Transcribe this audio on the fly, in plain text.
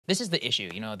this is the issue.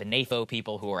 You know, the NATO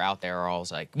people who are out there are always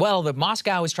like, well, the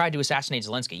Moscow has tried to assassinate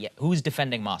Zelensky. Yeah, who's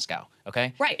defending Moscow?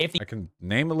 Okay, right. I can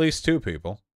name at least 2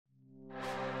 people.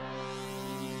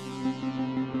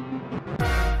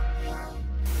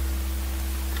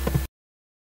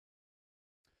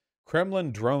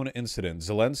 Kremlin drone incident.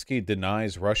 Zelensky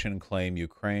denies Russian claim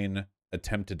Ukraine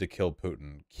attempted to kill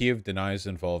Putin. Kiev denies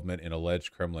involvement in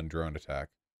alleged Kremlin drone attack.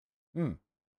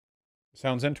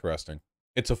 Sounds interesting.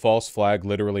 It's a false flag.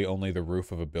 Literally only the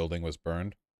roof of a building was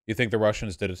burned. You think the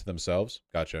Russians did it to themselves?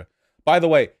 Gotcha. By the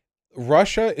way,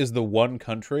 Russia is the one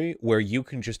country where you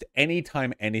can just,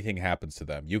 anytime anything happens to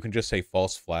them, you can just say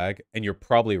false flag, and you're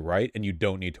probably right, and you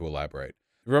don't need to elaborate.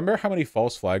 Remember how many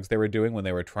false flags they were doing when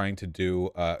they were trying to do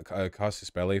casus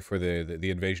belli for the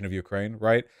invasion of Ukraine,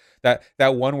 right? That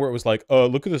one where it was like,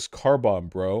 look at this car bomb,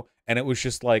 bro. And it was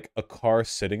just like a car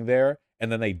sitting there, and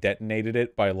then they detonated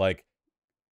it by like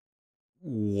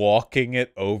walking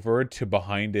it over to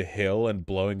behind a hill and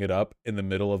blowing it up in the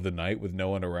middle of the night with no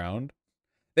one around.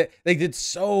 They did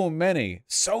so many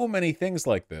things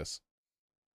like this.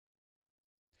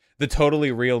 The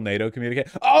totally real NATO communique.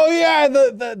 Oh yeah,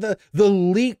 the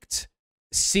leaked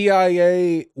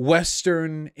CIA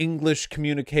Western English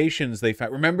communications they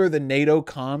found. Remember the NATO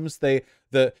comms? The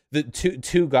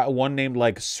two got one named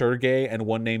like Sergey and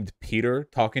one named Peter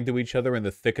talking to each other in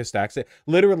the thickest accent.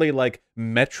 Literally like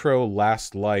Metro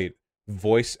Last Light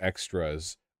voice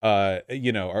extras.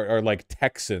 You know, are like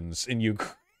Texans in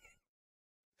Ukraine.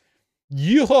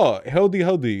 Yeehaw! Howdy,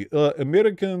 howdy.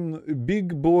 American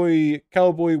big boy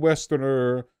cowboy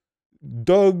westerner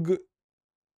Doug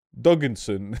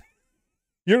Dugginson.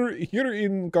 You're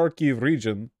in Kharkiv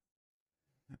region.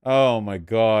 Oh my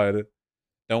god.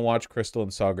 Don't watch Crystal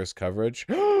and Saga's coverage.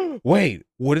 Wait,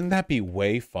 wouldn't that be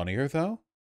way funnier though?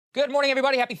 Good morning,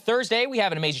 everybody. Happy Thursday. We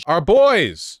have an amazing Our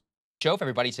boys! show for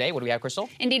everybody today. What do we have, Crystal?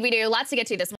 Indeed, we do. Lots to get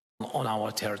to this On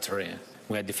our territory,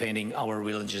 we are defending our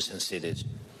villages and cities.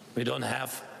 We don't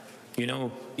have, you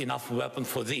know, enough weapon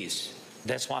for this.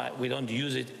 That's why we don't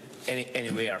use it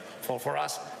anywhere. For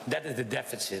us, that is the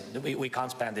deficit. We can't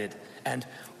spend it. And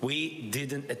we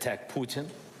didn't attack Putin.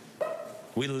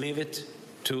 We leave it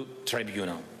to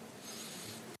tribunal.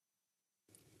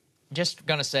 Just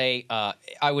gonna say,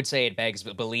 I would say it begs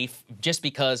belief, just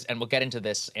because, and we'll get into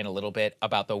this in a little bit,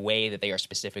 about the way that they are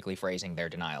specifically phrasing their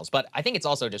denials. But I think it's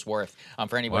also just worth,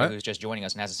 for anybody who's just joining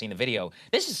us and hasn't seen the video,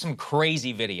 this is some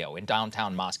crazy video in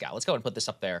downtown Moscow. Let's go and put this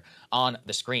up there on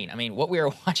the screen. I mean, what we are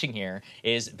watching here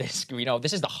is this, you know,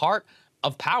 this is the heart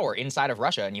of power inside of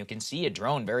Russia, and you can see a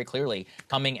drone very clearly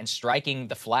coming and striking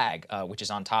the flag, which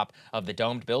is on top of the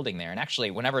domed building there. And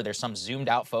actually, whenever there's some zoomed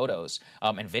out photos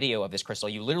and video of this, Crystal,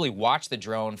 you literally watch the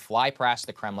drone fly past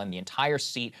the Kremlin, the entire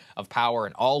seat of power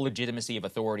and all legitimacy of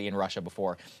authority in Russia,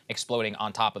 before exploding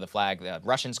on top of the flag. The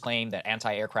Russians claim that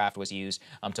anti-aircraft was used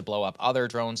to blow up other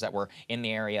drones that were in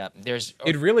the area.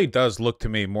 It really does look to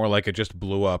me more like it just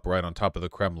blew up right on top of the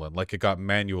Kremlin, like it got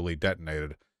manually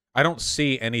detonated. I don't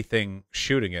see anything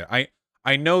shooting it.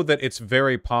 I know that it's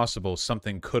very possible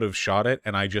something could have shot it,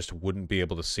 and I just wouldn't be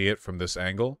able to see it from this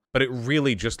angle. But it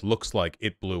really just looks like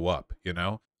it blew up, you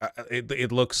know?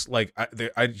 It looks like,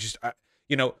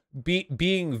 you know,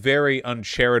 being very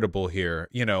uncharitable here,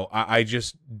 you know, I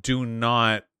just do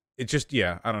not, it just,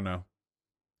 yeah, I don't know.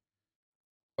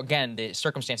 Again, the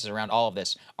circumstances around all of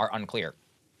this are unclear.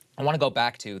 I want to go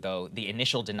back to, though, the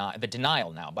initial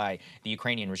denial now by the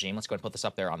Ukrainian regime. Let's go and put this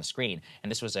up there on the screen.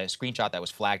 And this was a screenshot that was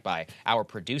flagged by our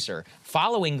producer.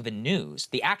 Following the news,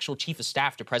 the actual chief of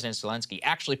staff to President Zelensky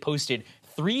actually posted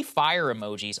 3 fire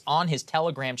emojis on his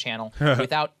Telegram channel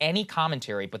without any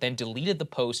commentary, but then deleted the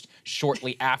post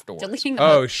shortly afterwards.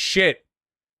 Oh, shit.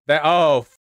 They had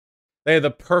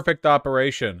the perfect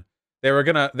operation. They were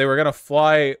gonna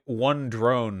fly one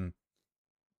drone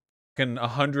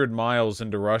 100 miles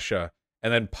into Russia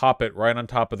and then pop it right on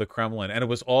top of the Kremlin, and it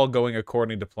was all going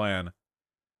according to plan.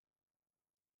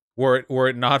 Were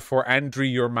it not for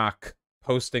Andriy Yermak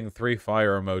posting 3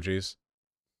 fire emojis.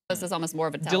 This is almost more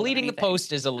of a tell. Deleting the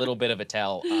post is a little bit of a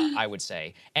tell, I would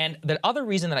say. And the other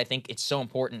reason that I think it's so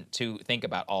important to think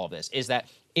about all of this is that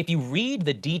if you read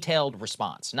the detailed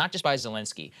response, not just by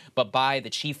Zelensky, but by the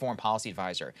chief foreign policy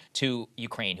advisor to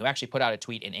Ukraine, who actually put out a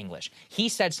tweet in English, he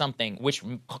said something which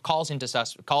calls into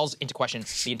question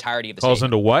the entirety of the Calls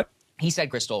statement. into what? He said,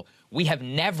 Crystal, we have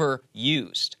never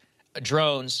used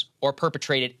drones or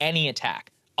perpetrated any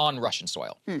attack on Russian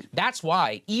soil. That's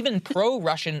why even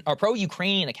pro-Russian or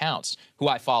pro-Ukrainian accounts who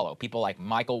I follow, people like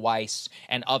Michael Weiss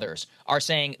and others, are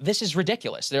saying this is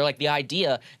ridiculous. They're like, the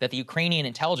idea that the Ukrainian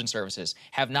intelligence services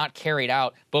have not carried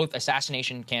out both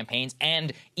assassination campaigns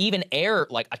and even air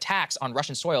attacks on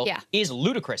Russian soil is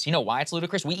ludicrous. You know why it's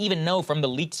ludicrous? We even know from the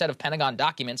leaked set of Pentagon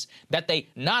documents that they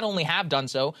not only have done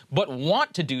so, but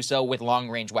want to do so with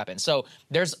long-range weapons. So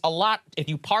there's a lot, if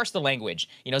you parse the language,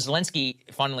 you know, Zelensky,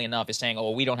 funnily enough, is saying, oh,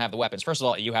 well, we don't have the weapons. First of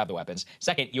all, you have the weapons.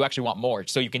 Second, you actually want more,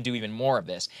 so you can do even more of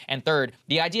this. And third,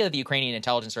 the idea that the Ukrainian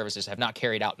intelligence services have not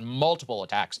carried out multiple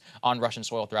attacks on Russian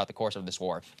soil throughout the course of this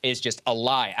war is just a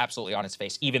lie absolutely on its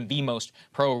face. Even the most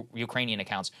pro-Ukrainian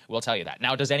accounts will tell you that.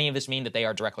 Now, does any of this mean that they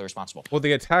are directly responsible? Well,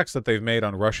 the attacks that they've made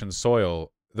on Russian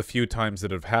soil, the few times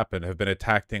that have happened, have been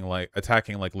attacking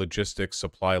like logistics,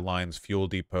 supply lines, fuel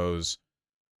depots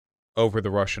over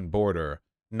the Russian border,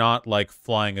 not like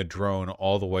flying a drone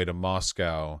all the way to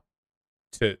Moscow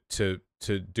to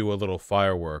do a little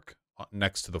firework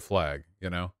next to the flag, you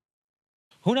know?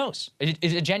 Who knows?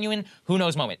 Is it a genuine who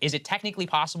knows moment? Is it technically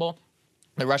possible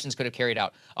the Russians could have carried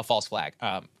out a false flag?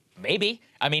 Maybe.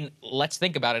 I mean, let's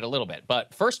think about it a little bit.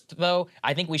 But first, though,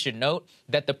 I think we should note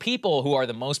that the people who are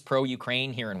the most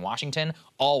pro-Ukraine here in Washington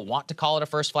all want to call it a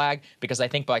first flag, because I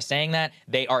think by saying that,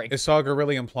 they are... Is Saga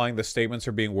really implying the statements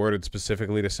are being worded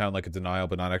specifically to sound like a denial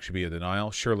but not actually be a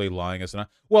denial? Surely lying is not...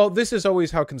 Well, this is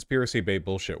always how conspiracy bait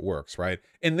bullshit works, right?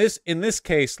 In this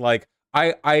case, like,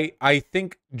 I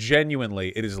think genuinely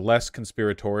it is less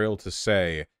conspiratorial to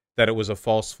say that it was a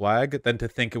false flag than to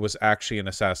think it was actually an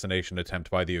assassination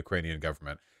attempt by the Ukrainian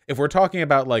government. If we're talking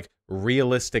about, like,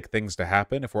 realistic things to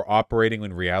happen, if we're operating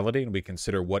in reality and we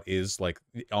consider what is, like,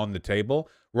 on the table,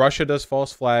 Russia does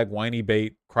false flag, whiny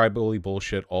bait, crybaby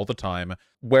bullshit all the time,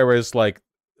 whereas, like,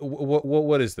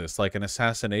 what is this? Like, an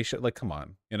assassination? Like, come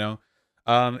on, you know?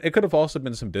 It could have also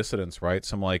been some dissidents, right?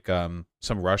 Some, like,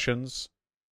 some Russians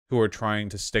who are trying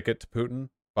to stick it to Putin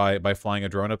by flying a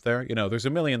drone up there. You know, there's a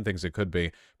million things it could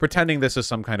be. Pretending this is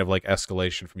some kind of, like,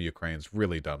 escalation from Ukraine is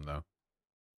really dumb, though.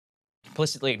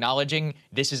 Implicitly acknowledging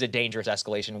this is a dangerous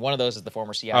escalation. One of those is the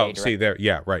former CIA director. See, there.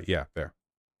 Yeah, right, yeah, there.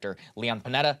 Leon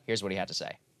Panetta. Here's what he had to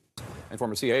say. And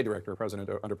former CIA director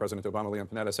under President Obama, Leon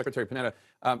Panetta. Secretary Panetta,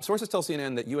 sources tell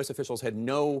CNN that U.S. officials had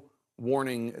no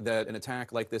warning that an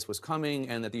attack like this was coming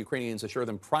and that the Ukrainians assure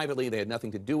them privately they had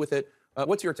nothing to do with it.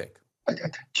 What's your take?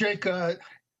 Jake,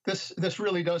 this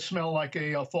really does smell like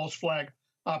a false flag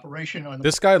operation. On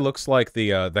this guy looks like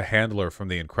the handler from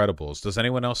The Incredibles. Does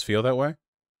anyone else feel that way?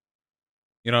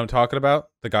 You know what I'm talking about?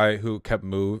 The guy who kept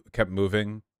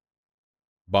moving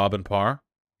Bob and Parr?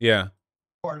 Yeah.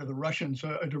 Part of the Russians,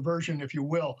 a diversion, if you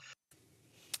will.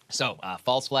 So,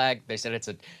 false flag, they said it's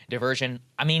a diversion.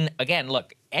 I mean, again,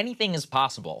 look, anything is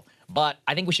possible, but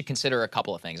I think we should consider a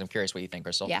couple of things. I'm curious what you think,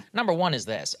 Crystal. Yeah. Number one is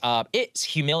this. It's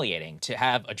humiliating to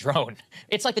have a drone.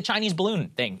 It's like the Chinese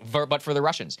balloon thing, but for the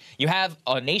Russians. You have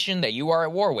a nation that you are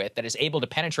at war with that is able to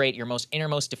penetrate your most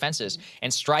innermost defenses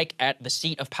and strike at the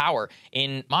seat of power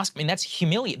in Moscow. I mean, that's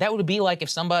humiliating. That would be like if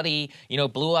somebody, you know,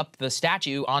 blew up the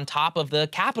statue on top of the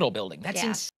Capitol building. That's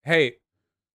insane. Hey,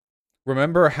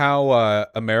 remember how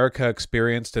America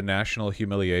experienced a national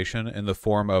humiliation in the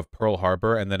form of Pearl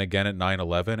Harbor and then again at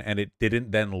 9/11, and it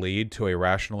didn't then lead to a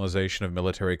rationalization of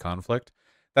military conflict?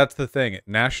 That's the thing.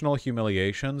 National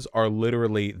humiliations are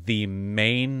literally the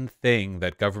main thing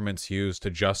that governments use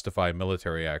to justify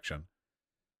military action.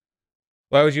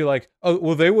 Why would you like, oh,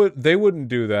 well, they wouldn't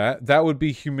do that. That would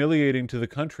be humiliating to the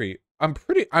country. I'm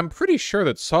pretty sure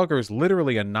that Sagar is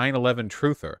literally a 9/11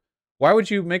 truther. Why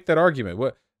would you make that argument?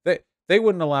 What they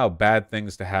wouldn't allow bad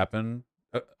things to happen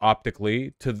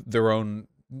optically to their own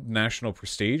national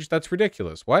prestige. That's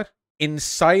ridiculous. What?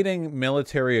 Inciting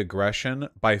military aggression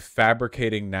by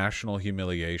fabricating national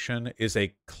humiliation is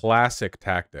a classic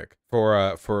tactic for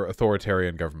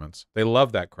authoritarian governments. They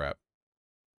love that crap.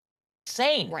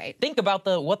 Insane. Right. Think about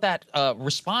what that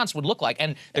response would look like,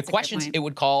 and the questions it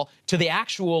would call to the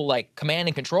actual, like, command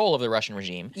and control of the Russian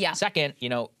regime. Yeah. Second, you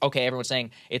know, okay, everyone's saying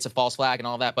it's a false flag and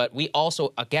all that, but we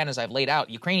also, again, as I've laid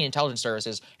out, Ukrainian intelligence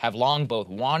services have long both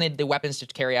wanted the weapons to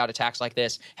carry out attacks like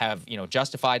this, have, you know,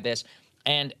 justified this,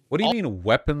 and what do you mean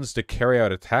weapons to carry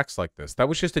out attacks like this? That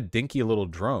was just a dinky little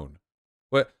drone.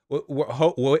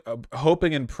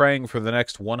 Hoping and praying for the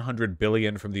next 100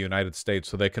 billion from the United States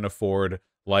so they can afford,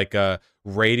 like, a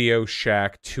Radio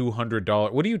Shack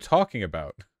 $200. What are you talking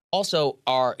about? Also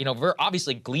are, you know, we're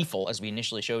obviously gleeful, as we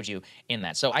initially showed you in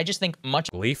that. So I just think much...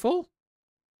 Gleeful?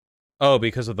 Oh,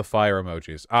 because of the fire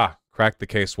emojis. Ah, cracked the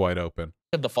case wide open.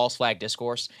 ...of the false flag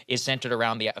discourse is centered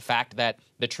around the fact that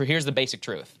here's the basic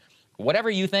truth. whatever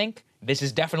you think, this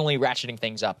is definitely ratcheting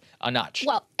things up a notch.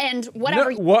 Well, and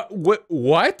whatever. No,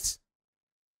 what?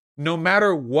 No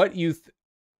matter what you.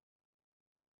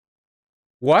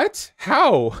 What?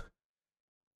 How?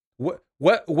 What?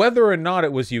 Whether or not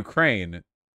it was Ukraine,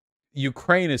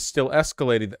 Ukraine is still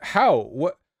escalated. How?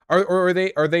 What? Are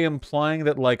they implying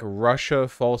that like Russia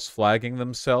false flagging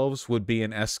themselves would be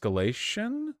an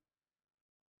escalation?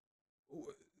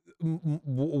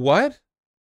 What?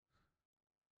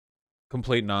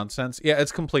 Complete nonsense. Yeah,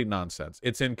 it's complete nonsense.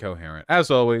 It's incoherent as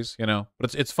always, you know.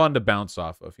 But it's fun to bounce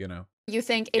off of, you know. You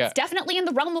think it's definitely in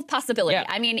the realm of possibility.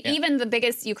 I mean, even the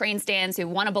biggest Ukraine stands who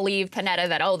want to believe Panetta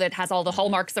that, oh, that has all the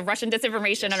hallmarks of Russian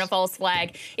disinformation and a false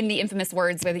flag, in the infamous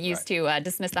words where they used to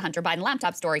dismiss the Hunter Biden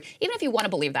laptop story. Even if you want to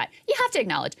believe that, you have to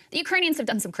acknowledge the Ukrainians have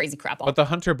done some crazy crap. But the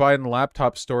Hunter Biden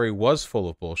laptop story was full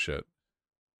of bullshit.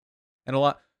 And a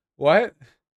lot. What?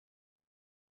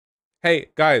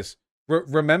 Hey, guys.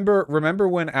 Remember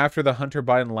when after the Hunter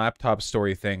Biden laptop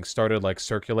story thing started like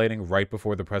circulating right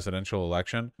before the presidential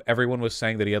election, everyone was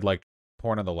saying that he had like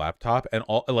porn on the laptop, and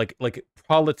all like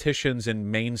politicians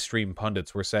and mainstream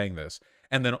pundits were saying this,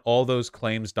 and then all those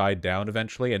claims died down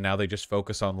eventually, and now they just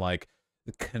focus on like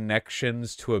the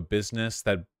connections to a business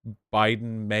that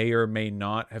Biden may or may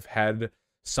not have had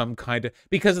some kind of,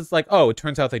 because it's like, oh, it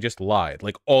turns out they just lied,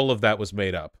 like all of that was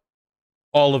made up,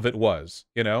 all of it was,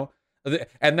 you know.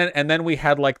 And then we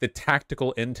had like the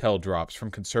tactical intel drops from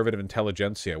conservative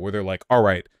intelligentsia where they're like, all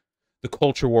right, the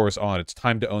culture war is on. It's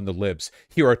time to own the libs.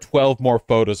 Here are 12 more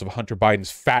photos of Hunter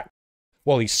Biden's fat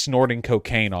while he's snorting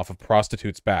cocaine off of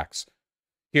prostitutes' backs.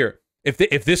 Here, if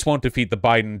this won't defeat the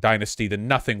Biden dynasty, then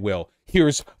nothing will.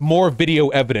 Here's more video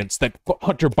evidence that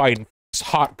Hunter Biden f***s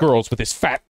hot girls with his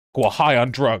fat while high on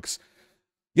drugs.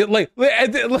 Yeah, like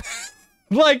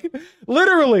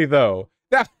literally though.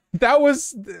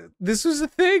 This was a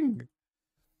thing.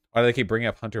 Why do they keep bringing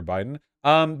up Hunter Biden?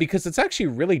 Because it's actually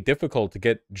really difficult to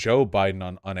get Joe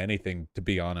Biden on anything, to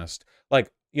be honest.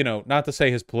 Like, you know, not to say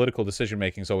his political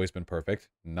decision-making's always been perfect.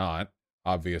 Not,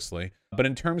 obviously. But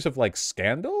in terms of, like,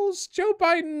 scandals, Joe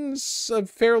Biden's a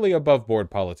fairly above-board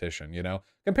politician, you know?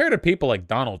 Compared to people like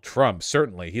Donald Trump,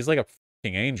 certainly. He's like a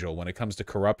fucking angel when it comes to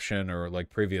corruption or, like,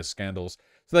 previous scandals.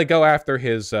 So they go after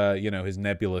his, you know, his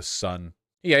nebulous son.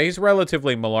 Yeah, he's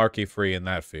relatively malarkey-free in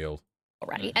that field.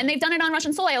 Already. And they've done it on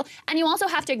Russian soil. And you also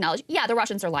have to acknowledge, yeah, the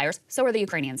Russians are liars. So are the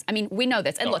Ukrainians. I mean, we know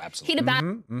this. And look, absolutely. heated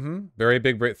battle. Very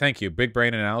big brain. Thank you. Big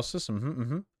brain analysis.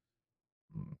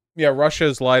 Yeah,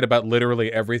 Russia's lied about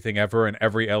literally everything ever and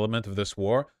every element of this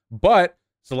war. But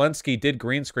Zelensky did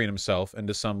green screen himself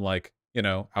into some, like, you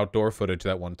know, outdoor footage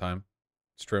that one time.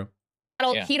 It's true.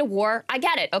 Heat of war, I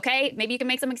get it, okay? Maybe you can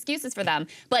make some excuses for them,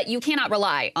 but you cannot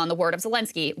rely on the word of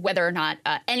Zelensky, whether or not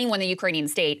anyone in the Ukrainian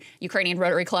state, Ukrainian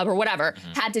Rotary Club or whatever,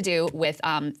 had to do with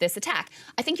this attack.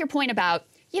 I think your point about,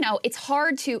 you know, it's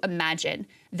hard to imagine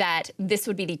that this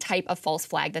would be the type of false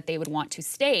flag that they would want to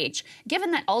stage, given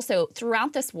that also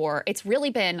throughout this war, it's really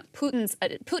been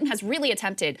Putin has really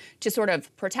attempted to sort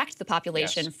of protect the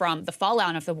population from the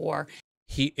fallout of the war.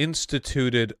 He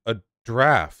instituted a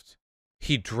draft.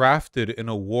 He drafted in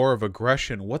a war of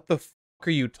aggression. What the fuck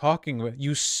are you talking about?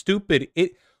 You stupid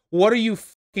what are you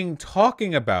fucking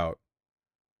talking about?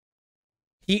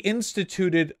 He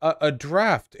instituted a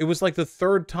draft. It was like the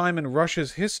third time in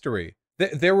Russia's history.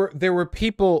 There were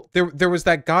people, there was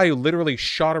that guy who literally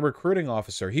shot a recruiting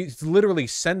officer. He's literally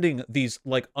sending these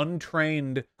like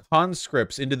untrained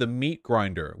conscripts into the meat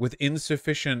grinder with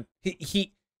insufficient,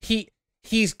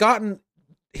 he's gotten,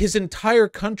 his entire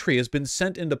country has been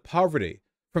sent into poverty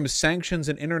from sanctions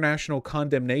and international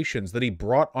condemnations that he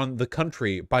brought on the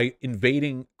country by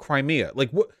invading Crimea. Like,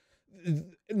 what?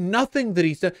 Nothing that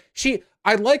he's done.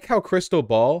 I like how Crystal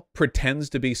Ball pretends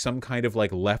to be some kind of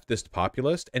like leftist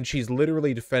populist, and she's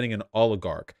literally defending an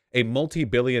oligarch, a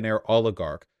multi-billionaire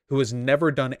oligarch who has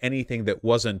never done anything that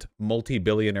wasn't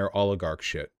multi-billionaire oligarch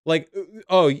shit. Like,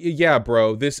 oh yeah,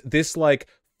 bro, this like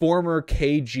former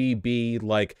KGB,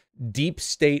 like, deep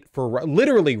state for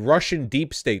literally Russian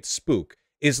deep state spook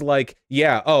is like,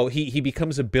 yeah, oh, he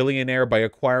becomes a billionaire by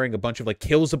acquiring a bunch of, like,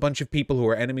 kills a bunch of people who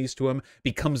are enemies to him,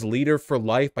 becomes leader for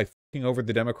life by fucking over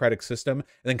the democratic system,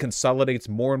 and then consolidates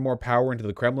more and more power into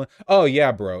the Kremlin. Oh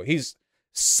yeah, bro, he's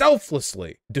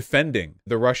selflessly defending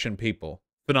the Russian people.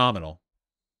 Phenomenal.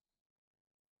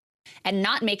 And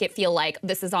not make it feel like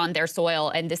this is on their soil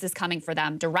and this is coming for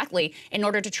them directly in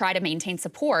order to try to maintain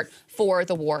support for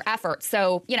the war effort.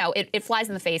 So, you know, it flies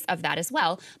in the face of that as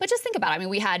well. But just think about it. I mean,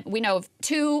 we know of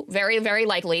two, very, very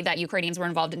likely that Ukrainians were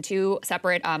involved in two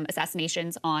separate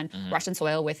assassinations on Russian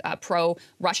soil with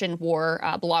pro-Russian war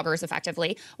bloggers,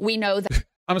 effectively. We know that...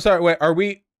 I'm sorry, wait, are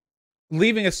we...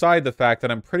 leaving aside the fact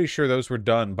that I'm pretty sure those were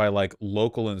done by like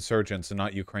local insurgents and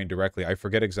not Ukraine directly. I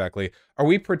forget exactly. Are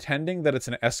we pretending that it's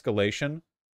an escalation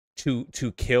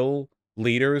to kill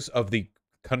leaders of the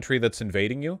country that's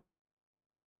invading you?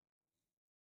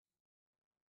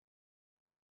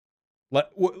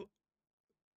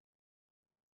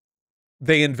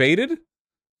 They invaded?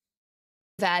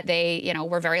 That they,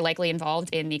 were very likely involved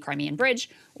in the Crimean Bridge.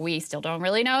 We still don't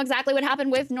really know exactly what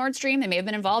happened with Nord Stream. They may have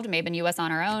been involved, it may have been U.S.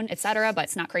 on our own, et cetera, but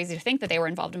it's not crazy to think that they were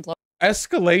involved in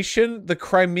escalation, the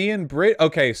Crimean Bridge.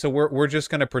 Okay, so we're just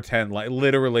gonna pretend like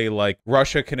literally like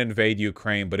Russia can invade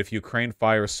Ukraine, but if Ukraine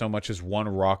fires so much as one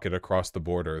rocket across the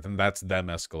border, then that's them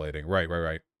escalating.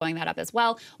 Right. blowing that up as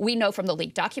well. We know from the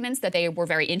leaked documents that they were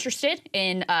very interested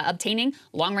in obtaining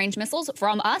long-range missiles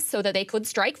from us so that they could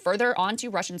strike further onto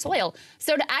Russian soil.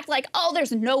 So to act like, oh,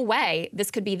 there's no way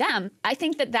this could be them, I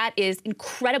think that is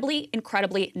incredibly,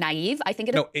 incredibly naive. I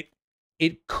think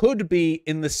it could be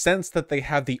in the sense that they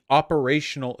have the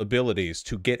operational abilities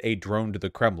to get a drone to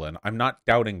the Kremlin. I'm not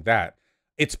doubting that.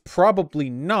 It's probably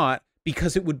not,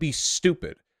 because it would be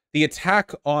stupid. The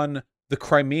attack on the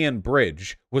Crimean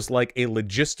Bridge was like a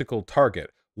logistical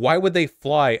target. Why would they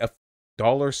fly a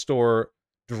dollar store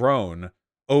drone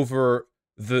over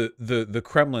the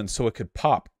Kremlin so it could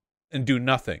pop and do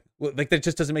nothing? Like, that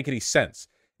just doesn't make any sense.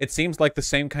 It seems like the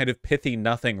same kind of pithy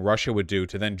nothing Russia would do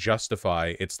to then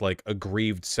justify its like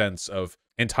aggrieved sense of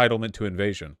entitlement to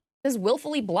invasion. Is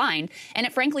willfully blind, and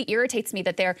it frankly irritates me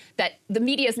that the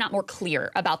media is not more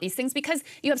clear about these things, because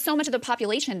you have so much of the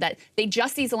population that they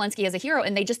just see Zelensky as a hero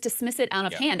and they just dismiss it out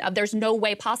of hand. There's no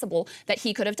way possible that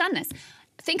he could have done this.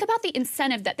 Think about the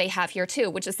incentive that they have here too,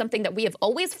 which is something that we have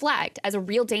always flagged as a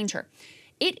real danger.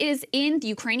 It is in the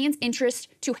Ukrainians' interest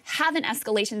to have an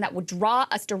escalation that would draw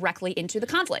us directly into the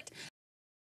conflict.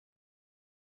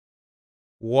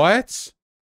 What?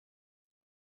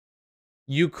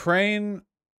 Ukraine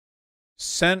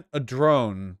sent a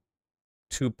drone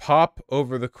to pop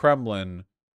over the Kremlin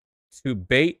to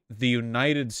bait the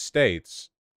United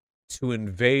States to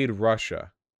invade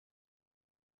Russia.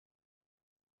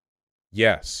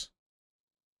 Yes.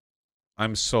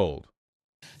 I'm sold.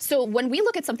 So when we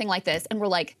look at something like this and we're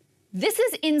like, this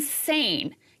is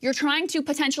insane. You're trying to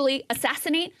potentially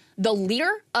assassinate the leader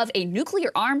of a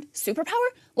nuclear-armed superpower?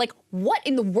 Like, what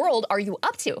in the world are you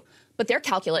up to? But their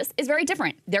calculus is very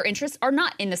different. Their interests are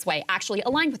not in this way actually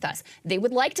aligned with us. They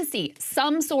would like to see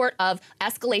some sort of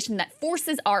escalation that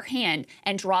forces our hand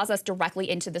and draws us directly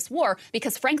into this war,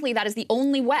 because frankly, that is the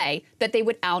only way that they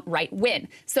would outright win.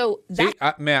 So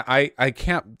that— See, man, I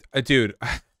can't, dude,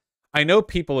 I know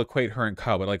people equate her and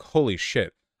Kyle, but like, holy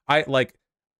shit. I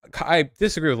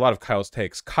disagree with a lot of Kyle's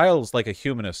takes. Kyle's like a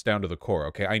humanist down to the core,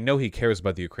 okay? I know he cares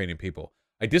about the Ukrainian people.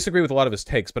 I disagree with a lot of his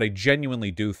takes, but I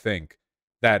genuinely do think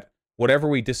that whatever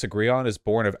we disagree on is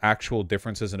born of actual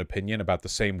differences in opinion about the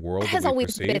same world has that we always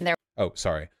perceive. been there. Oh,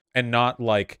 sorry. And not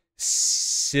like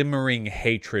simmering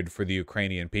hatred for the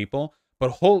Ukrainian people,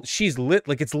 but she's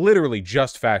like, it's literally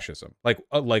just fascism.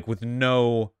 Like with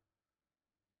no,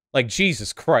 like,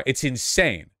 Jesus Christ, it's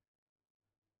insane.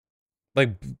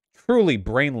 Like, truly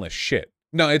brainless shit.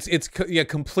 No, it's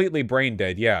completely brain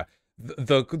dead. Yeah.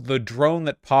 The drone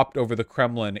that popped over the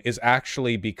Kremlin is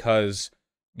actually because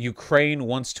Ukraine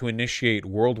wants to initiate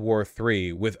World War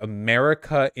III with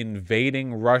America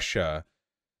invading Russia,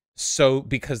 so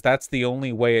because that's the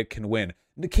only way it can win.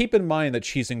 Keep in mind that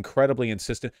she's incredibly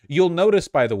insistent. You'll notice,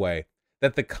 by the way,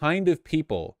 that the kind of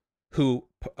people who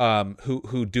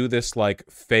do this like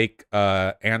fake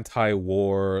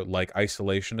anti-war like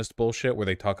isolationist bullshit where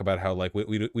they talk about how like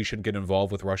we shouldn't get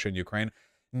involved with Russia and Ukraine,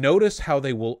 notice how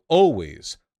they will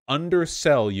always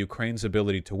undersell Ukraine's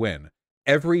ability to win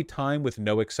every time with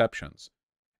no exceptions.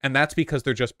 And that's because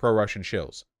they're just pro-Russian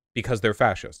shills, because they're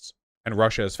fascists and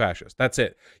Russia is fascist. That's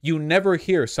it. You never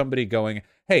hear somebody going,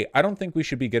 hey, I don't think we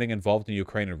should be getting involved in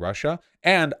Ukraine and Russia,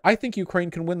 and I think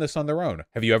Ukraine can win this on their own.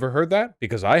 Have you ever heard that?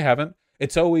 Because I haven't.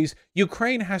 It's always,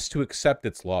 Ukraine has to accept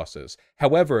its losses.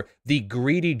 However, the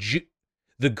greedy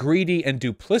and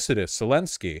duplicitous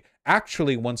Zelensky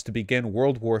actually wants to begin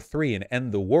World War III and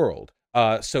end the world.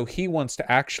 So he wants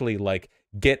to actually like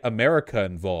get America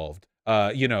involved,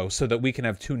 so that we can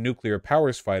have two nuclear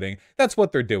powers fighting. That's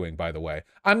what they're doing, by the way.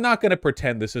 I'm not going to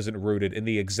pretend this isn't rooted in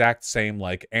the exact same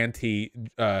like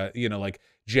like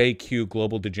JQ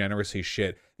global degeneracy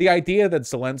shit. The idea that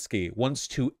Zelensky wants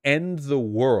to end the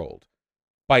world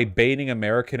by baiting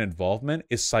American involvement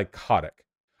is psychotic.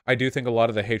 I do think a lot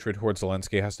of the hatred towards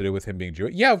Zelensky has to do with him being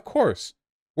Jewish. Yeah, of course.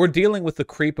 We're dealing with the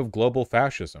creep of global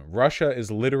fascism. Russia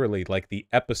is literally like the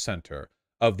epicenter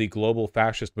of the global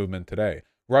fascist movement today.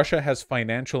 Russia has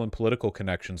financial and political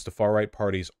connections to far-right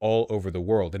parties all over the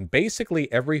world, and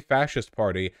basically every fascist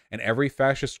party and every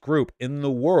fascist group in the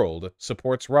world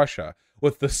supports Russia,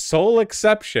 with the sole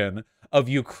exception of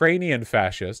Ukrainian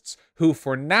fascists who,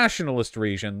 for nationalist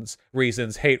reasons,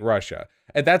 hate Russia.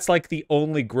 And that's like the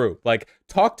only group. Like,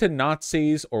 talk to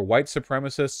Nazis or white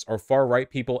supremacists or far-right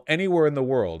people anywhere in the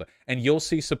world, and you'll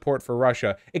see support for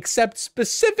Russia, except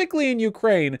specifically in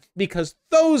Ukraine, because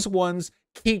those ones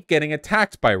keep getting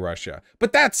attacked by Russia.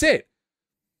 But that's it.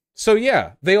 So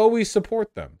yeah, they always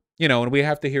support them. You know, and we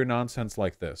have to hear nonsense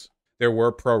like this. There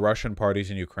were pro-Russian parties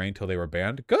in Ukraine till they were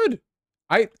banned. Good.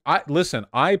 Listen,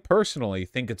 I personally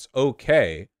think it's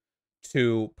okay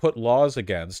to put laws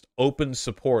against open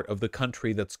support of the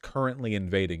country that's currently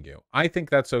invading you. I think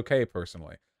that's okay,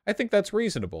 personally. I think that's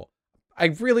reasonable. I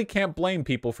really can't blame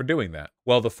people for doing that.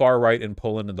 Well, the far right in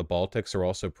Poland and the Baltics are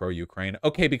also pro-Ukraine.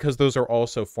 Okay, because those are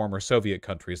also former Soviet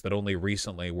countries that only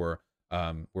recently were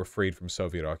freed from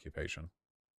Soviet occupation.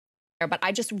 But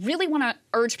I just really want to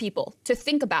urge people to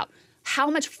think about how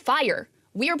much fire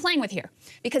we are playing with here.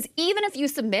 Because even if you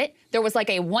submit there was like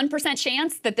a 1%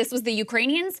 chance that this was the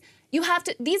Ukrainians, you have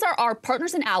to, these are our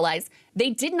partners and allies. They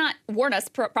did not warn us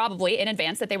probably in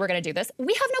advance that they were going to do this.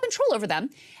 We have no control over them.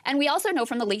 And we also know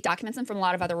from the leaked documents and from a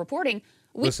lot of other reporting.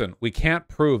 Listen, we can't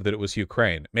prove that it was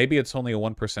Ukraine. Maybe it's only a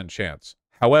 1% chance.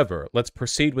 However, let's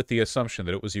proceed with the assumption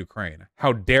that it was Ukraine.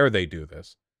 How dare they do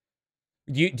this?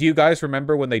 Do you guys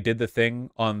remember when they did the thing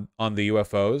on the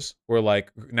UFOs? Where,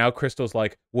 like, now Crystal's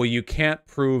like, well, you can't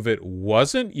prove it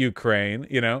wasn't Ukraine,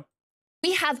 you know?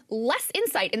 We have less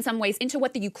insight in some ways into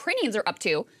what the Ukrainians are up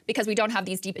to because we don't have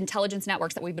these deep intelligence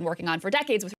networks that we've been working on for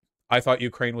decades. I thought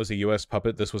Ukraine was a U.S.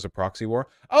 puppet. This was a proxy war.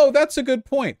 Oh, that's a good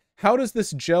point. How does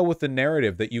this gel with the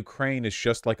narrative that Ukraine is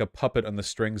just like a puppet on the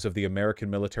strings of the American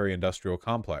military-industrial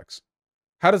complex?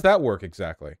 How does that work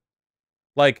exactly?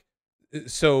 Like,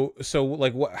 so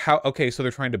like, what? How? Okay, so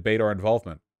they're trying to bait our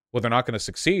involvement. Well, they're not going to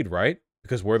succeed, right?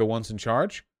 Because we're the ones in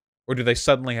charge? Or do they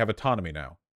suddenly have autonomy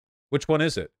now? Which one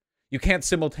is it? You can't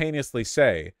simultaneously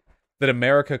say that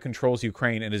America controls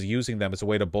Ukraine and is using them as a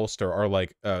way to bolster our,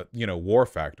 like, war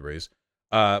factories,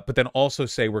 but then also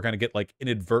say we're going to get, like,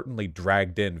 inadvertently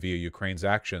dragged in via Ukraine's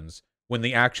actions when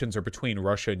the actions are between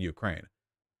Russia and Ukraine.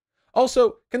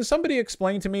 Also, can somebody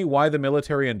explain to me why the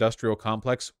military-industrial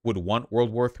complex would want World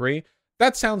War III?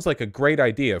 That sounds like a great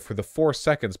idea for the 4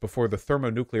 seconds before the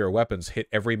thermonuclear weapons hit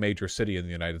every major city in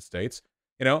the United States.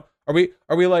 You know,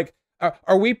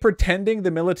 are we pretending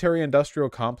the military-industrial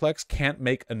complex can't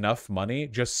make enough money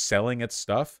just selling its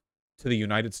stuff to the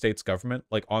United States government,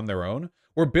 like, on their own?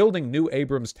 We're building new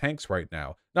Abrams tanks right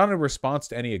now, not in response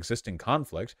to any existing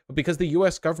conflict, but because the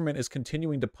U.S. government is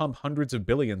continuing to pump hundreds of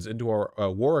billions into our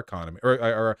war economy, or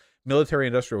our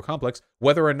military-industrial complex,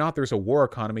 whether or not there's a war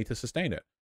economy to sustain it.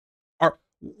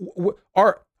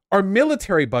 Our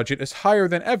military budget is higher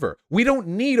than ever. We don't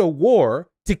need a war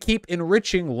to keep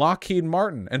enriching Lockheed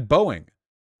Martin and Boeing.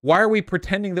 Why are we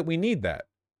pretending that we need that?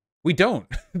 We don't.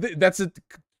 That's a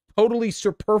totally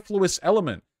superfluous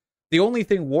element. The only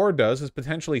thing war does is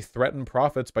potentially threaten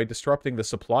profits by disrupting the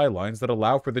supply lines that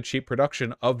allow for the cheap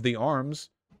production of the arms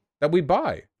that we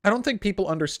buy. I don't think people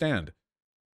understand.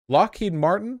 Lockheed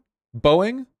Martin,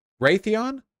 Boeing,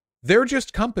 Raytheon, they're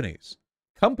just companies.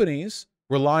 Companies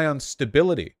rely on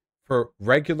stability for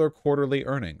regular quarterly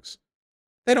earnings.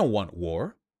 They don't want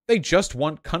war. They just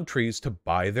want countries to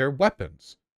buy their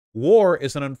weapons. War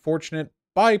is an unfortunate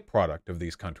byproduct of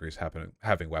these countries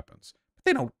having weapons.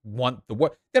 They don't want the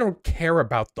war. They don't care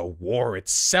about the war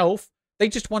itself. They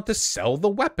just want to sell the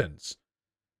weapons.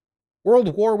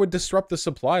 World war would disrupt the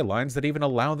supply lines that even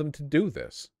allow them to do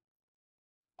this.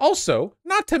 Also,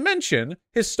 not to mention,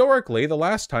 historically, the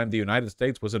last time the United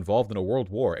States was involved in a world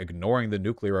war, ignoring the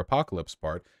nuclear apocalypse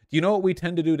part, do you know what we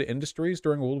tend to do to industries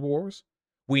during world wars?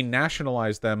 We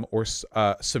nationalize them or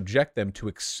subject them to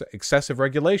excessive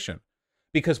regulation.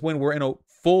 Because when we're in a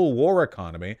full war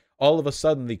economy, all of a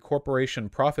sudden the corporation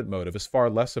profit motive is far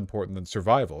less important than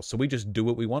survival, so we just do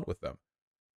what we want with them.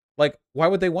 Like, why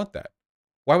would they want that?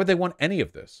 Why would they want any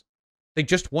of this? They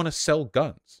just want to sell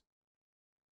guns.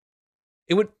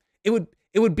 It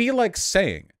would be like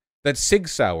saying that Sig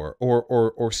Sauer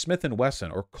or Smith &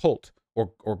 Wesson or Colt or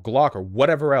Glock or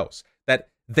whatever else, that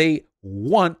they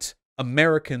want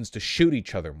Americans to shoot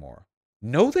each other more.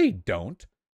 No, they don't.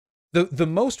 The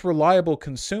most reliable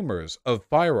consumers of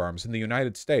firearms in the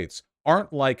United States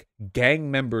aren't like gang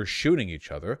members shooting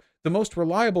each other. The most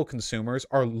reliable consumers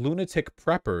are lunatic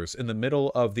preppers in the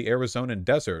middle of the Arizonan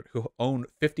desert who own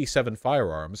 57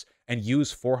 firearms and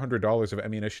use $400 of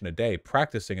ammunition a day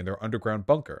practicing in their underground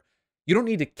bunker. You don't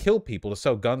need to kill people to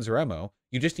sell guns or ammo.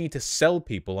 You just need to sell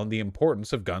people on the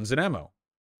importance of guns and ammo.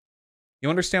 You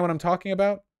understand what I'm talking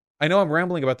about? I know I'm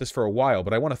rambling about this for a while,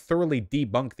 but I want to thoroughly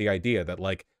debunk the idea that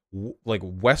like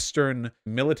Western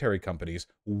military companies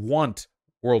want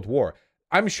world war.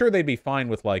 I'm sure they'd be fine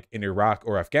with like in Iraq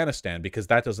or Afghanistan because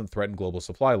that doesn't threaten global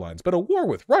supply lines, but a war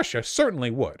with Russia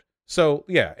certainly would. So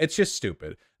yeah, it's just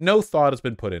stupid. No thought has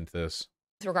been put into this.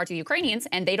 With regard to Ukrainians,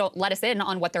 and they don't let us in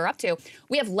on what they're up to.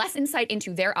 We have less insight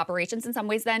into their operations in some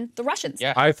ways than the Russians.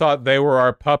 Yeah. I thought they were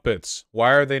our puppets.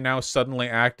 Why are they now suddenly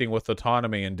acting with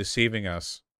autonomy and deceiving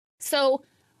us? So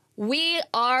we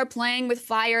are playing with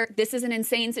fire. This is an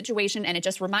insane situation, and it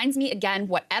just reminds me again,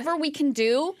 whatever we can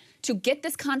do to get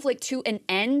this conflict to an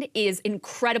end is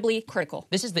incredibly critical.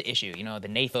 This is the issue. You know, the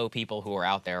NATO people who are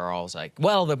out there are always like,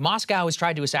 well, the Moscow has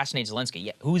tried to assassinate Zelensky.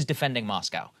 Yeah, who's defending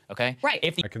Moscow? Okay? Right.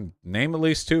 If the I can name at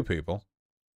least 2 people.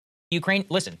 Ukraine,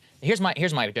 listen, here's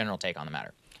my general take on the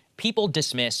matter. People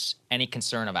dismiss any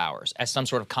concern of ours as some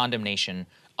sort of condemnation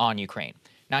on Ukraine.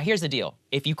 Now, here's the deal.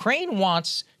 If Ukraine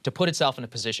wants to put itself in a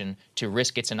position to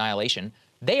risk its annihilation,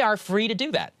 they are free to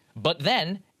do that. But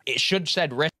then it should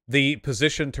said risk. The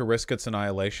position to risk its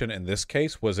annihilation in this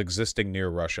case was existing near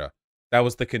Russia. That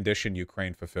was the condition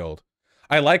Ukraine fulfilled.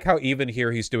 I like how even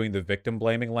here he's doing the victim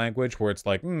blaming language where it's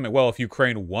like, well, if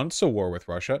Ukraine wants a war with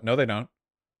Russia. No, they don't.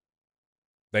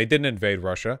 They didn't invade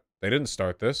Russia. They didn't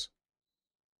start this.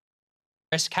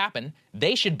 Risk happen,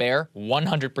 they should bear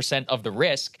 100% of the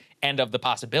risk and of the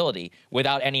possibility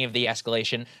without any of the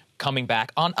escalation coming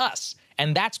back on us.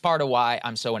 And that's part of why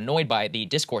I'm so annoyed by the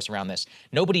discourse around this.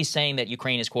 Nobody's saying that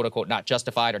Ukraine is quote unquote not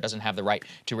justified or doesn't have the right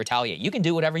to retaliate. You can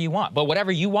do whatever you want, but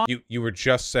whatever you want. You were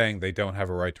just saying they don't have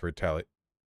a right to retaliate.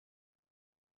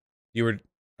 You were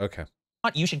okay.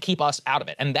 You should keep us out of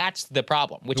it. And that's the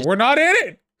problem, which is We're not in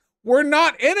it. We're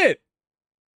not in it.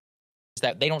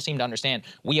 that they don't seem to understand.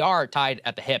 We are tied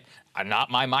at the hip. Not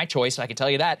my choice, I can tell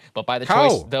you that, but by the How?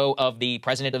 choice, though, of the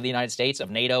President of the United States, of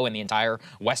NATO, and the entire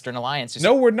Western alliance.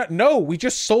 No, we're not. No, we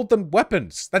just sold them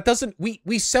weapons. That doesn't.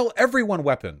 We sell everyone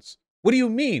weapons. What do you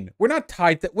mean? We're not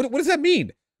tied. What does that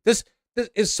mean?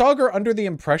 Is Sagar under the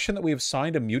impression that we have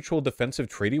signed a mutual defensive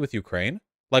treaty with Ukraine,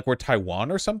 like we're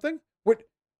Taiwan or something?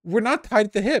 We're not tied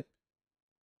at the hip.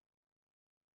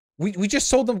 We just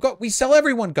sold them. We sell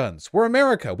everyone guns. We're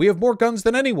America. We have more guns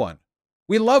than anyone.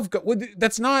 We love.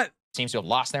 That's not. Seems to have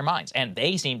lost their minds, and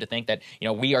they seem to think that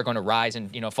we are going to rise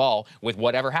and fall with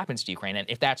whatever happens to Ukraine. And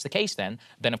if that's the case, then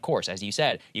of course, as you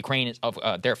said, Ukraine is of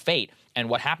their fate, and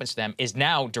what happens to them is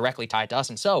now directly tied to us,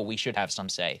 and so we should have some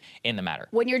say in the matter.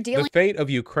 When you're dealing The fate of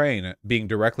Ukraine being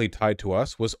directly tied to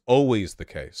us was always the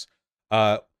case.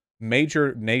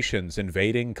 Major nations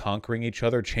invading, conquering each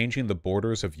other, changing the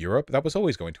borders of Europe, that was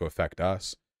always going to affect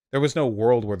us. There was no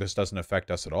world where this doesn't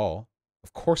affect us at all.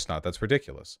 Of course not. That's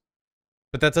ridiculous.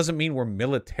 But that doesn't mean we're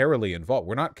militarily involved.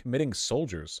 We're not committing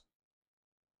soldiers.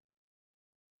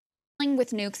 with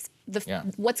nukes,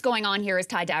 what's going on here is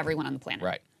tied to everyone on the planet.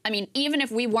 Right. I mean, even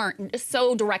if we weren't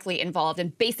so directly involved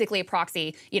and basically a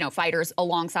proxy, fighters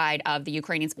alongside of the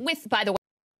Ukrainians with, by the way,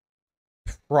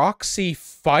 Proxy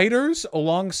fighters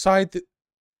alongside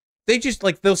they just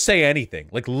they'll say anything,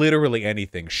 like literally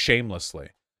anything, shamelessly.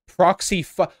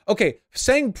 Okay,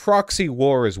 saying proxy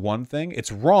war is one thing.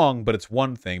 It's wrong, but it's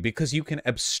one thing because you can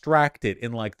abstract it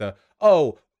in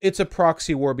it's a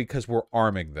proxy war because we're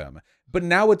arming them. But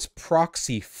now it's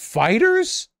proxy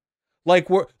fighters? We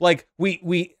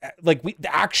the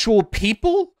actual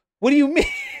people? What do you mean?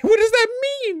 What does that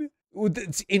mean?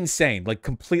 It's insane,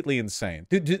 completely insane.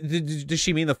 Does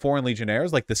she mean the foreign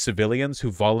legionnaires, like the civilians who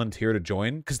volunteer to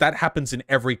join? Because that happens in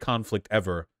every conflict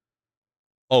ever.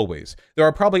 Always. There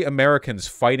are probably Americans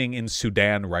fighting in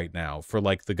Sudan right now for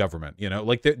the government,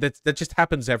 that just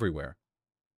happens everywhere.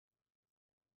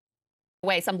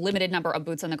 Some limited number of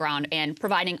boots on the ground and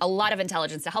providing a lot of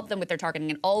intelligence to help them with their targeting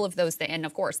and all of those things. And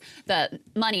of course, the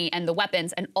money and the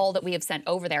weapons and all that we have sent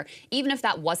over there. Even if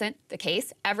that wasn't the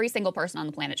case, every single person on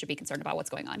the planet should be concerned about what's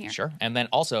going on here. Sure. And then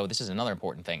also, this is another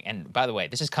important thing. And by the way,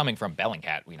 this is coming from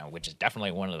Bellingcat, which is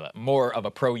definitely one of the more of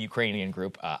a pro-Ukrainian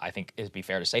group, I think it'd be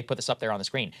fair to say. Put this up there on the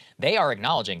screen. They are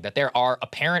acknowledging that there are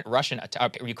apparent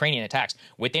Ukrainian attacks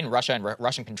within Russia and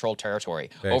Russian-controlled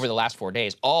territory over the last 4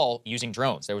 days, all using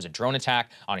drones. There was a drone attack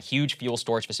on a huge fuel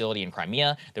storage facility in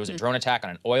Crimea. There was a drone attack on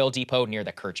an oil depot near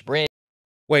the Kerch Bridge.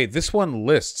 Wait, this one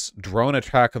lists drone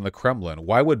attack on the Kremlin.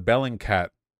 Why would Bellingcat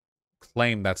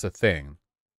claim that's a thing?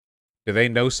 Do they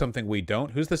know something we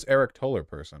don't? Who's this Eric Toller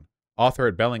person? Author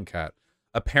at Bellingcat.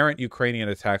 Apparent Ukrainian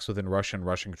attacks within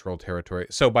Russian-controlled territory.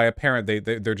 So by apparent,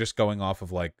 they're just going off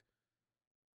of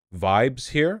vibes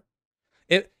here.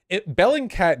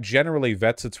 Bellingcat generally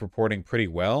vets its reporting pretty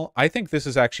well. I think this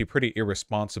is actually pretty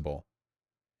irresponsible.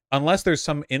 Unless there's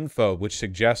some info which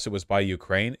suggests it was by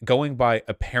Ukraine, going by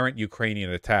apparent Ukrainian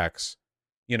attacks,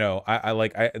 you know,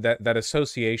 that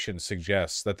association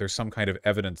suggests that there's some kind of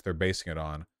evidence they're basing it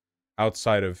on,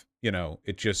 outside of, you know,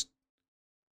 it just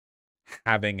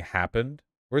having happened.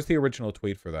 Where's the original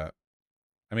tweet for that?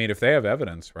 I mean, if they have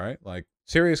evidence, right? Like,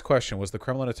 serious question, was the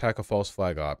Kremlin attack a false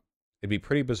flag op? It'd be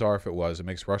pretty bizarre if it was. It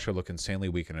makes Russia look insanely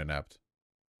weak and inept.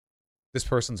 This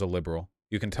person's a liberal.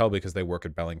 You can tell because they work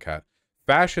at Bellingcat.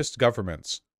 Fascist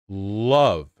governments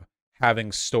love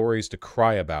having stories to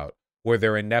cry about where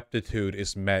their ineptitude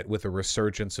is met with a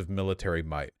resurgence of military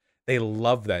might. They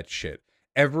love that shit.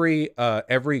 Every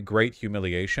great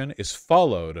humiliation is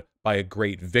followed by a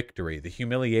great victory. The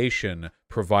humiliation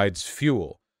provides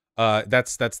fuel.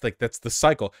 That's the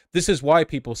cycle. This is why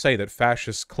people say that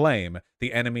fascists claim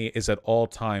the enemy is at all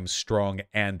times strong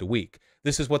and weak.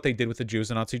 This is what they did with the Jews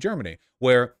in Nazi Germany,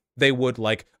 where they would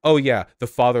like, oh yeah, the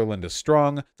fatherland is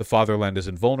strong, the fatherland is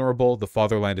invulnerable, the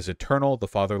fatherland is eternal, the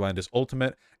fatherland is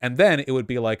ultimate, and then it would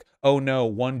be like, oh no,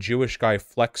 one Jewish guy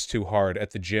flexed too hard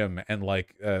at the gym and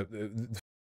like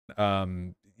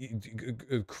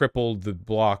crippled the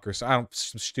block or something.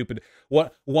 Stupid.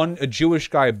 A Jewish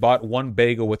guy bought one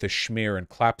bagel with a schmear and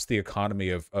collapsed the economy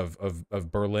of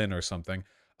Berlin or something.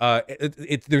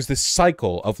 There's this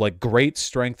cycle of like great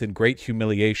strength and great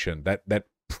humiliation that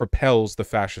propels the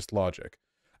fascist logic.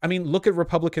 I mean, look at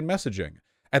Republican messaging.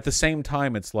 At the same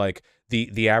time, it's like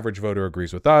the average voter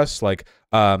agrees with us, like,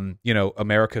 you know,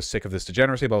 America's sick of this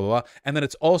degeneracy, blah, blah, blah. And then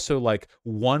it's also like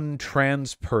one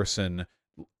trans person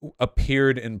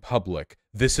appeared in public.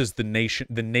 This is the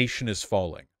nation is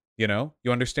falling. You know?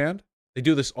 You understand? They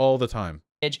do this all the time.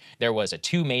 There was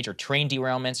 2 major train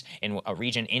derailments in a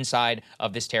region inside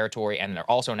of this territory, and there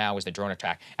also now was the drone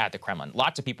attack at the Kremlin.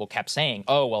 Lots of people kept saying,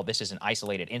 oh, well, this is an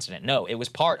isolated incident. No, it was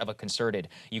part of a concerted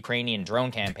Ukrainian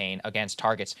drone campaign against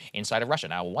targets inside of Russia.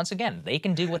 Now, once again, they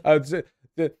can do what...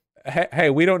 hey,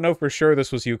 we don't know for sure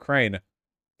this was Ukraine.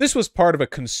 This was part of a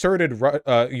concerted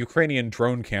Ukrainian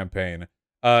drone campaign.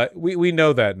 We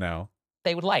know that now.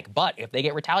 They would like, but if they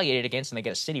get retaliated against and they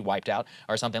get a city wiped out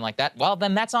or something like that, well,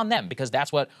 then that's on them, because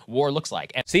that's what war looks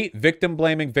like. And see, victim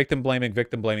blaming, victim blaming,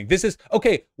 victim blaming. This is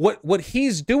okay. What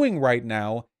he's doing right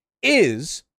now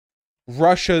is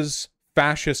Russia's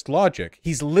fascist logic.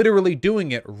 He's literally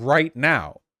doing it right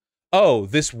now. Oh,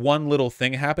 this one little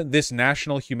thing happened. This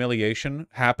national humiliation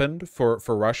happened for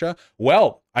Russia.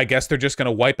 Well, I guess they're just going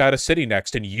to wipe out a city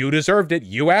next, and you deserved it.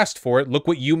 You asked for it. Look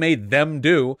what you made them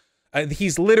do.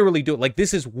 He's literally doing, like,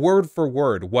 this is word for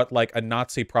word what, like, a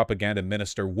Nazi propaganda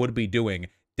minister would be doing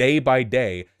day by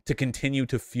day to continue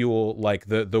to fuel, like,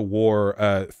 the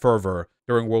war fervor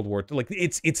during World War II. Like,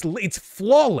 it's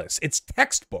flawless. It's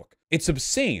textbook. It's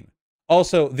obscene.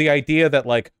 Also, the idea that,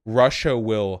 like, Russia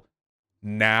will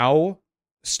now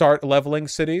start leveling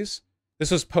cities.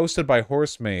 This was posted by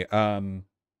Horsemay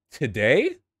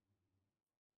today?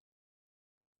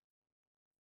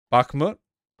 Bakhmut?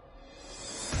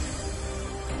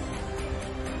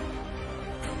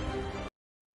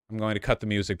 I'm going to cut the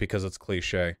music because it's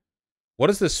cliche. What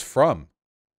is this from?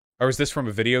 Or is this from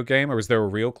a video game? Or is there a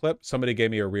real clip? Somebody gave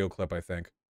me a real clip, I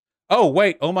think. Oh,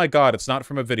 wait. Oh my god, it's not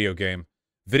from a video game.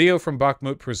 Video from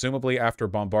Bakhmut, presumably after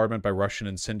bombardment by Russian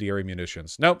incendiary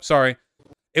munitions. Nope, sorry.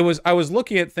 I was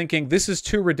looking at thinking, this is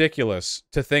too ridiculous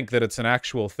to think that it's an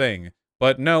actual thing.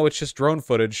 But no, it's just drone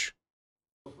footage.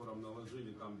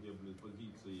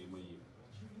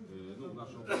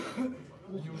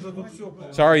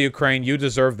 Sorry, Ukraine, you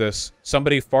deserve this.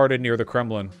 Somebody farted near the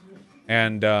Kremlin.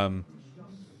 And now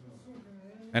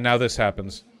this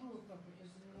happens.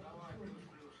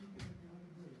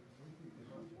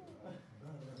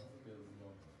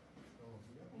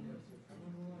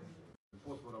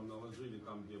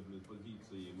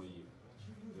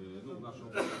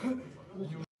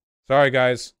 Sorry,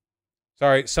 guys.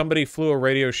 Sorry, somebody flew a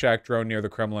Radio Shack drone near the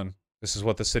Kremlin. This is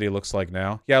what the city looks like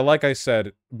now. Yeah, like I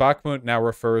said, Bakhmut now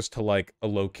refers to, like, a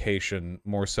location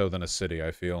more so than a city,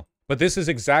 I feel. But this is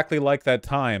exactly like that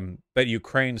time that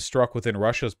Ukraine struck within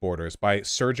Russia's borders by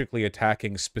surgically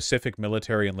attacking specific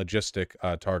military and logistic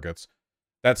targets.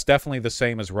 That's definitely the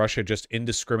same as Russia just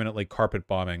indiscriminately carpet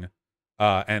bombing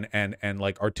and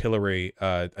like artillery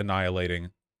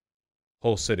annihilating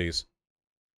whole cities.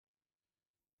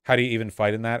 How do you even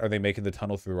fight in that? Are they making the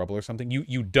tunnel through the rubble or something?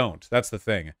 You don't. That's the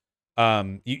thing.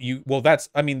 Well, that's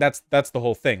the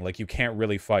whole thing. Like, you can't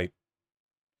really fight.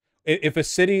 If a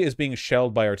city is being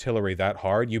shelled by artillery that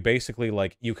hard, you basically,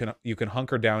 like, you can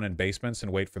hunker down in basements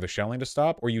and wait for the shelling to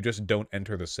stop, or you just don't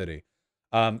enter the city.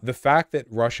 The fact that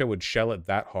Russia would shell it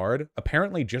that hard,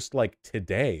 apparently just like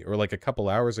today or like a couple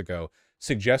hours ago,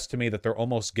 suggests to me that they're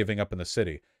almost giving up in the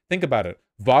city. Think about it.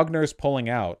 Wagner's pulling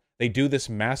out. They do this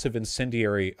massive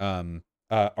incendiary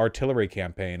artillery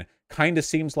campaign. Kind of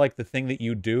seems like the thing that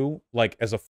you do like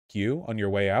as a fuck you on your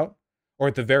way out. Or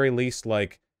at the very least,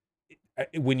 like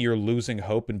when you're losing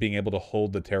hope and being able to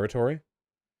hold the territory.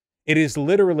 It is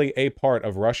literally a part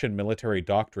of Russian military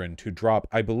doctrine to drop,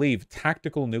 I believe,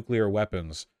 tactical nuclear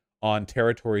weapons on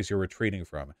territories you're retreating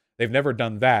from. They've never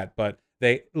done that, but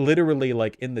they literally,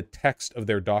 like, in the text of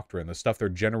their doctrine, the stuff their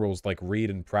generals, like,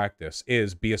 read and practice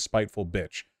is be a spiteful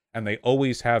bitch. And they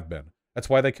always have been. That's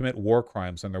why they commit war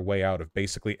crimes on their way out of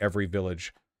basically every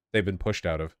village they've been pushed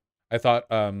out of. I thought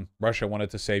Russia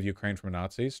wanted to save Ukraine from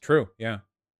Nazis. True, yeah.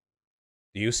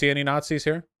 Do you see any Nazis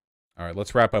here? All right,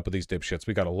 let's wrap up with these dipshits.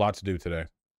 We got a lot to do today.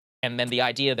 And then the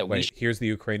idea that Wait, here's the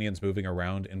Ukrainians moving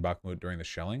around in Bakhmut during the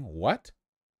shelling. What?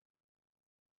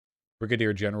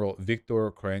 Brigadier General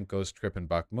Viktor Kroenko's trip in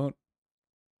Bakhmut.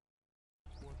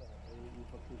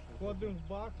 Ходимо в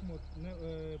Бахмут,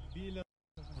 біля...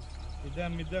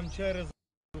 Ідемо через...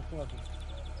 Виходимо.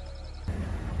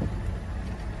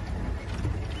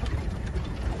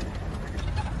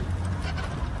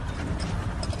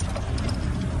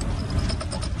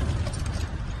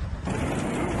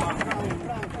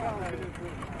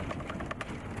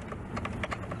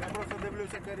 Я просто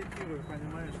дивлюся, корректирую,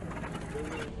 понимаешь?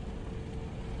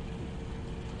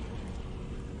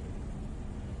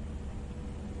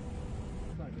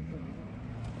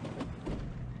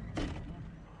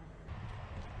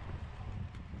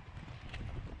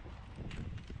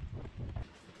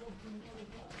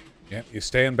 Yeah, you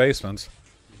stay in basements.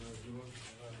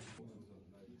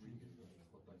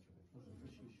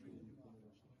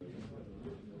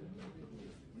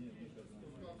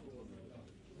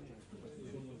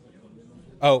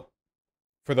 Oh,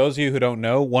 for those of you who don't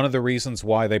know, one of the reasons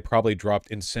why they probably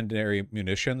dropped incendiary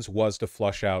munitions was to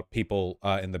flush out people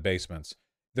in the basements.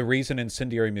 The reason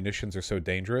incendiary munitions are so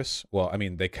dangerous, well, I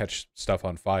mean, they catch stuff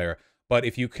on fire, but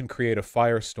if you can create a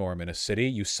firestorm in a city,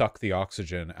 you suck the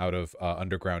oxygen out of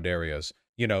underground areas.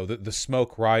 You know, the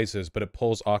smoke rises, but it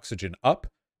pulls oxygen up,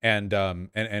 and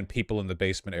people in the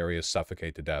basement areas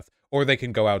suffocate to death, or they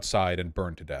can go outside and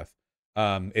burn to death.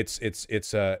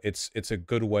 It's a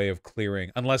good way of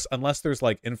clearing, unless there's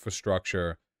like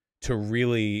infrastructure to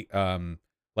really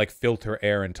like filter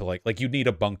air into like you need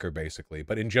a bunker basically,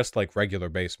 but in just like regular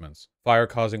basements. Fire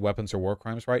causing weapons or war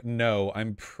crimes, right? No,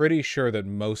 I'm pretty sure that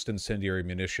most incendiary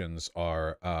munitions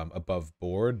are above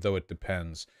board, though it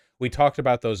depends. We talked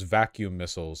about those vacuum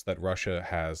missiles that Russia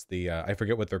has. The I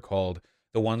forget what they're called.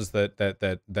 The ones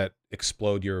that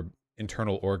explode your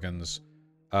internal organs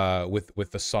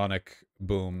with the sonic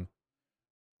boom.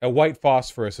 A white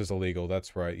phosphorus is illegal.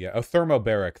 That's right. Yeah, a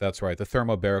thermobaric. That's right. The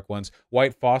thermobaric ones.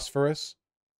 White phosphorus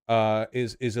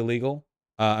is illegal.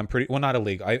 I'm pretty well, not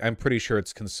illegal. I'm pretty sure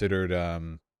it's considered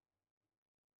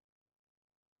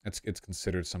it's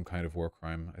considered some kind of war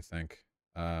crime. I think.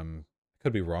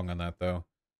 Could be wrong on that though.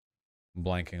 I'm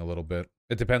blanking a little bit.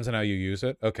 It depends on how you use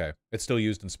it. Okay, it's still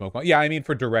used in smoke. Yeah, I mean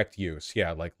for direct use.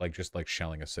 Yeah, like just like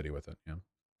shelling a city with it. Yeah.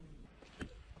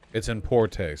 It's in poor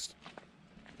taste.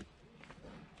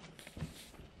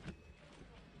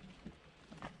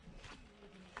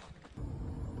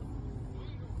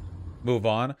 Move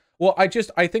on. Well, I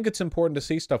think it's important to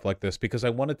see stuff like this because I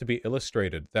want it to be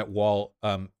illustrated that while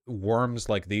worms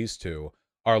like these two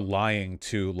are lying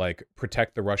to like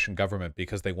protect the Russian government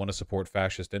because they want to support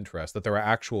fascist interests, that there are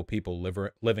actual people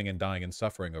living and dying and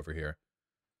suffering over here.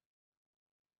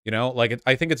 You know, like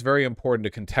I think it's very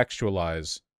important to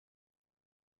contextualize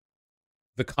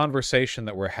the conversation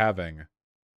that we're having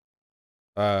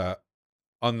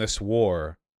on this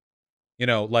war. You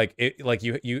know, like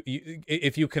you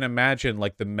if you can imagine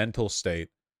like the mental state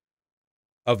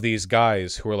of these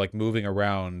guys who are like moving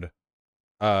around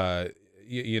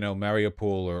you know, Mariupol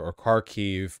or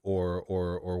Kharkiv or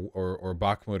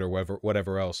Bakhmut or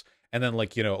whatever else. And then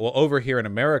like, you know, well, over here in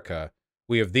America,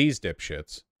 we have these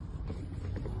dipshits.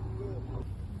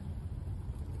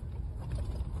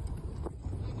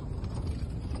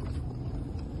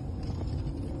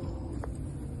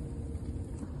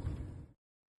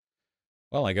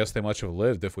 Well, I guess they must have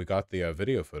lived if we got the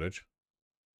video footage.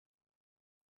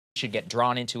 Should get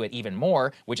drawn into it even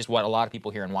more, which is what a lot of people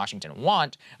here in Washington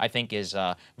want, I think is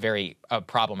very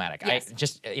problematic. Yes. I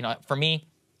just, you know, for me,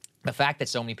 the fact that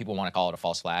so many people want to call it a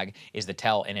false flag is the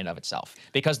tell in and of itself.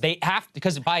 Because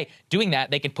by doing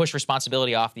that, they can push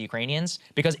responsibility off the Ukrainians.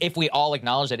 Because if we all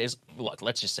acknowledge that look,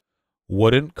 let's just say.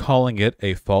 Wouldn't calling it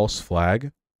a false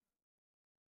flag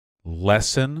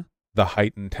lessen the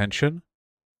heightened tension?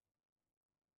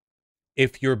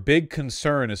 if your big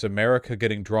concern is America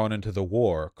getting drawn into the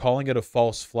war, calling it a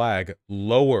false flag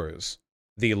lowers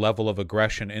the level of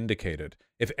aggression indicated.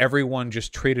 If everyone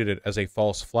just treated it as a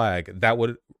false flag, that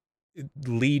would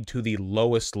lead to the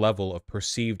lowest level of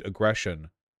perceived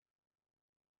aggression.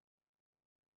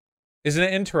 Isn't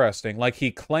it interesting? Like,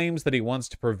 he claims that he wants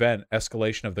to prevent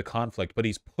escalation of the conflict, but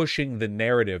he's pushing the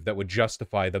narrative that would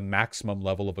justify the maximum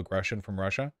level of aggression from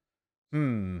Russia?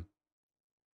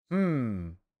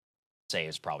 Say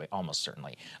is probably almost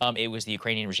certainly it was the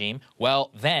Ukrainian regime.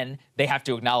 Well, then they have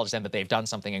to acknowledge then that they've done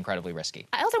something incredibly risky.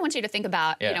 I also want you to think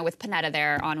about, you know, with Panetta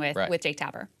there on with Jake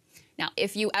Tapper. Now,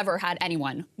 if you ever had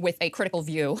anyone with a critical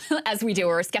view, as we do,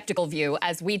 or a skeptical view,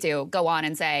 as we do, go on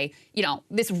and say, you know,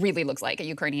 this really looks like a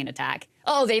Ukrainian attack,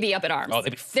 oh, they'd be up in arms. Oh, they'd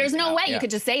be There's freaking no out, way yeah. you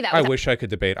could just say that. I wish I could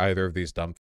debate either of these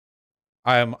dumb.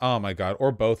 Oh my god,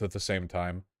 or both at the same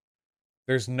time.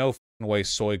 There's no f***ing way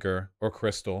Soiger or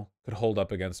Crystal could hold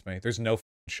up against me. There's no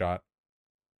f***ing shot.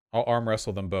 I'll arm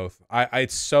wrestle them both. They're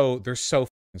so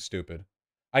f***ing stupid.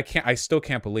 I still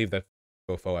can't believe that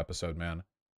UFO episode, man.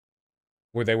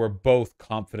 Where they were both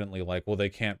confidently like, well, they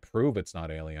can't prove it's not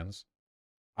aliens.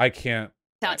 I can't.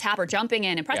 Without Tapper jumping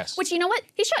in and press, which, you know what,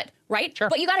 he should, right? Sure.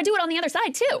 But you got to do it on the other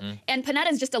side too. And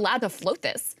Panetta's just allowed to float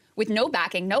this with no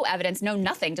backing, no evidence, no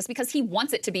nothing, just because he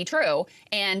wants it to be true.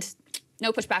 And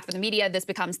no pushback from the media. This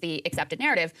becomes the accepted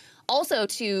narrative. Also,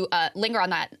 to linger on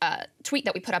that tweet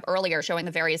that we put up earlier showing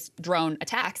the various drone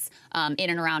attacks in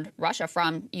and around Russia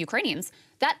from Ukrainians,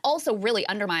 that also really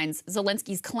undermines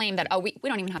Zelensky's claim that, oh, we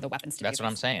don't even have the weapons to do this. That's what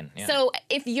I'm saying. Yeah. So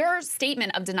if your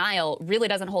statement of denial really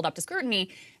doesn't hold up to scrutiny,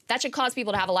 that should cause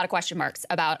people to have a lot of question marks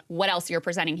about what else you're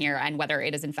presenting here and whether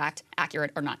it is in fact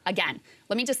accurate or not. Again,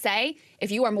 let me just say, if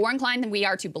you are more inclined than we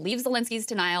are to believe Zelensky's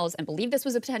denials and believe this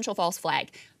was a potential false flag,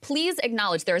 please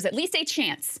acknowledge there is at least a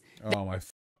chance Oh my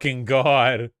fucking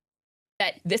god.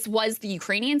 that this was the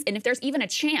Ukrainians, and if there's even a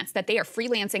chance that they are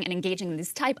freelancing and engaging in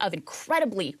this type of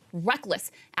incredibly reckless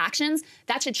actions,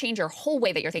 that should change your whole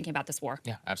way that you're thinking about this war.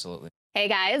 Yeah, absolutely. Hey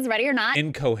guys, ready or not?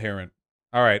 Incoherent.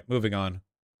 All right, moving on.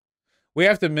 We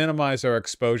have to minimize our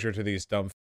exposure to these dumb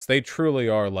f***s. They truly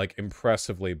are, like,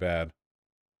 impressively bad.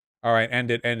 All right, end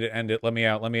it, end it, end it. Let me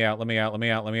out, let me out, let me out, let me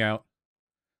out, let me out.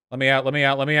 Let me out, let me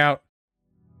out, let me out.